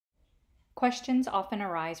Questions often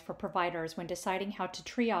arise for providers when deciding how to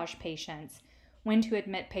triage patients, when to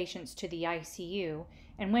admit patients to the ICU,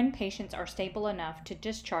 and when patients are stable enough to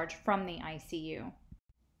discharge from the ICU.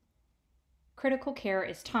 Critical care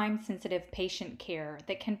is time-sensitive patient care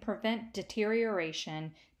that can prevent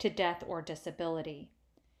deterioration to death or disability.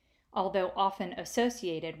 Although often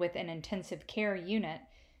associated with an intensive care unit,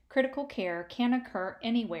 critical care can occur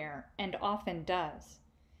anywhere and often does.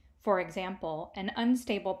 For example, an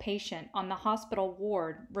unstable patient on the hospital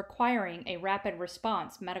ward requiring a rapid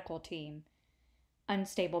response medical team,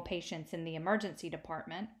 unstable patients in the emergency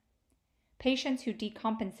department, patients who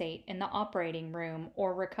decompensate in the operating room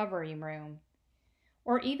or recovery room,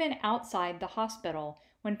 or even outside the hospital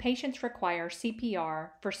when patients require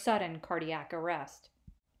CPR for sudden cardiac arrest.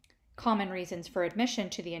 Common reasons for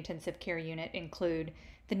admission to the intensive care unit include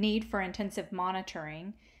the need for intensive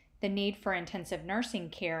monitoring, the need for intensive nursing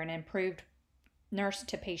care and improved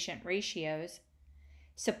nurse-to-patient ratios,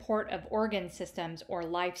 support of organ systems or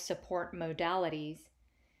life support modalities,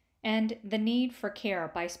 and the need for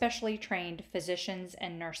care by specially trained physicians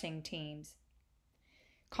and nursing teams.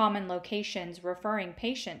 Common locations referring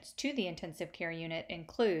patients to the intensive care unit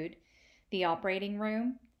include the operating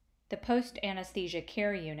room, the post-anesthesia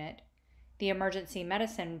care unit, the emergency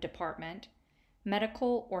medicine department,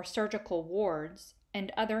 medical or surgical wards,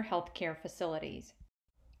 and other healthcare facilities.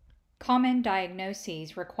 Common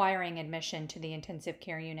diagnoses requiring admission to the intensive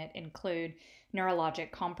care unit include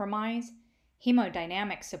neurologic compromise,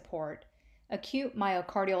 hemodynamic support, acute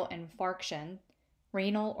myocardial infarction,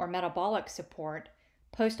 renal or metabolic support,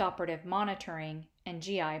 postoperative monitoring, and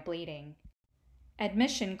GI bleeding.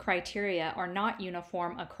 Admission criteria are not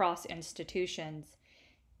uniform across institutions.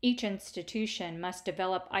 Each institution must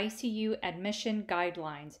develop ICU admission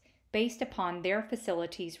guidelines based upon their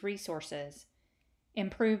facility's resources.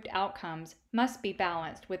 Improved outcomes must be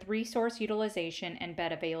balanced with resource utilization and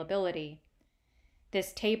bed availability.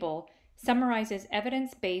 This table summarizes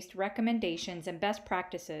evidence-based recommendations and best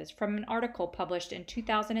practices from an article published in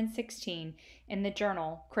 2016 in the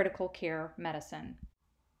journal Critical Care Medicine.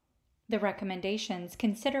 The recommendations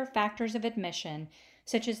consider factors of admission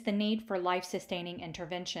such as the need for life-sustaining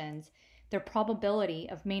interventions, the probability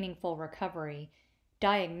of meaningful recovery,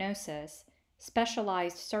 diagnosis,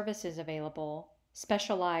 specialized services available,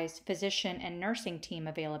 specialized physician and nursing team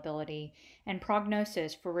availability, and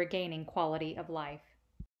prognosis for regaining quality of life.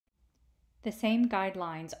 The same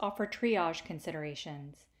guidelines offer triage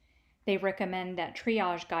considerations. They recommend that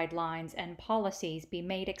triage guidelines and policies be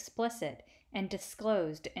made explicit and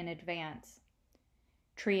disclosed in advance.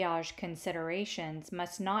 Triage considerations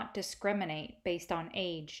must not discriminate based on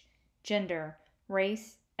age, gender,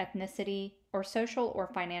 race, ethnicity, or social or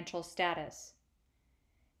financial status.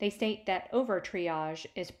 They state that over-triage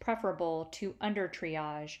is preferable to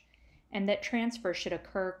under-triage and that transfer should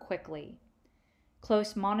occur quickly.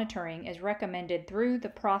 Close monitoring is recommended through the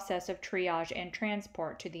process of triage and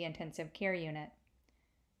transport to the intensive care unit.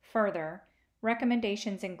 Further,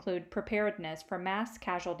 recommendations include preparedness for mass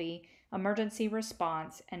casualty, emergency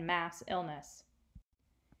response, and mass illness.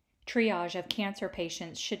 Triage of cancer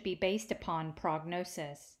patients should be based upon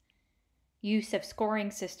prognosis. Use of scoring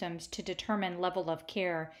systems to determine level of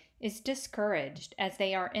care is discouraged as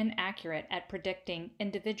they are inaccurate at predicting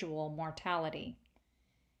individual mortality.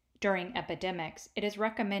 During epidemics, it is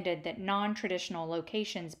recommended that non-traditional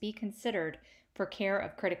locations be considered for care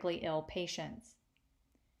of critically ill patients.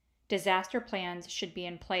 Disaster plans should be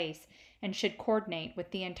in place and should coordinate with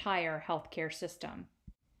the entire healthcare system.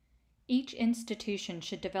 Each institution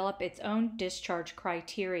should develop its own discharge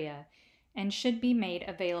criteria and should be made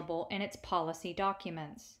available in its policy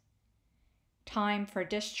documents. Time for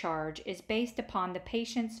discharge is based upon the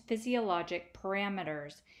patient's physiologic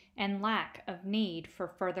parameters and lack of need for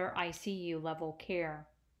further ICU level care.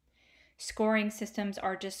 Scoring systems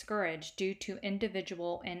are discouraged due to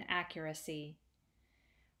individual inaccuracy.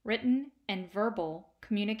 Written and verbal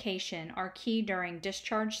communication are key during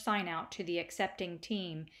discharge sign-out to the accepting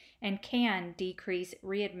team and can decrease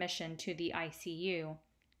readmission to the ICU.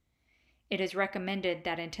 It is recommended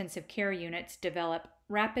that intensive care units develop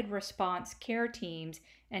rapid response care teams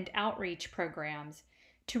and outreach programs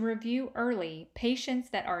to review early patients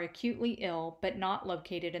that are acutely ill but not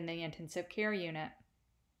located in the intensive care unit.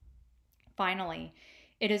 Finally,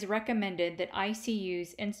 it is recommended that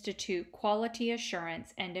ICUs institute quality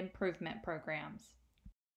assurance and improvement programs.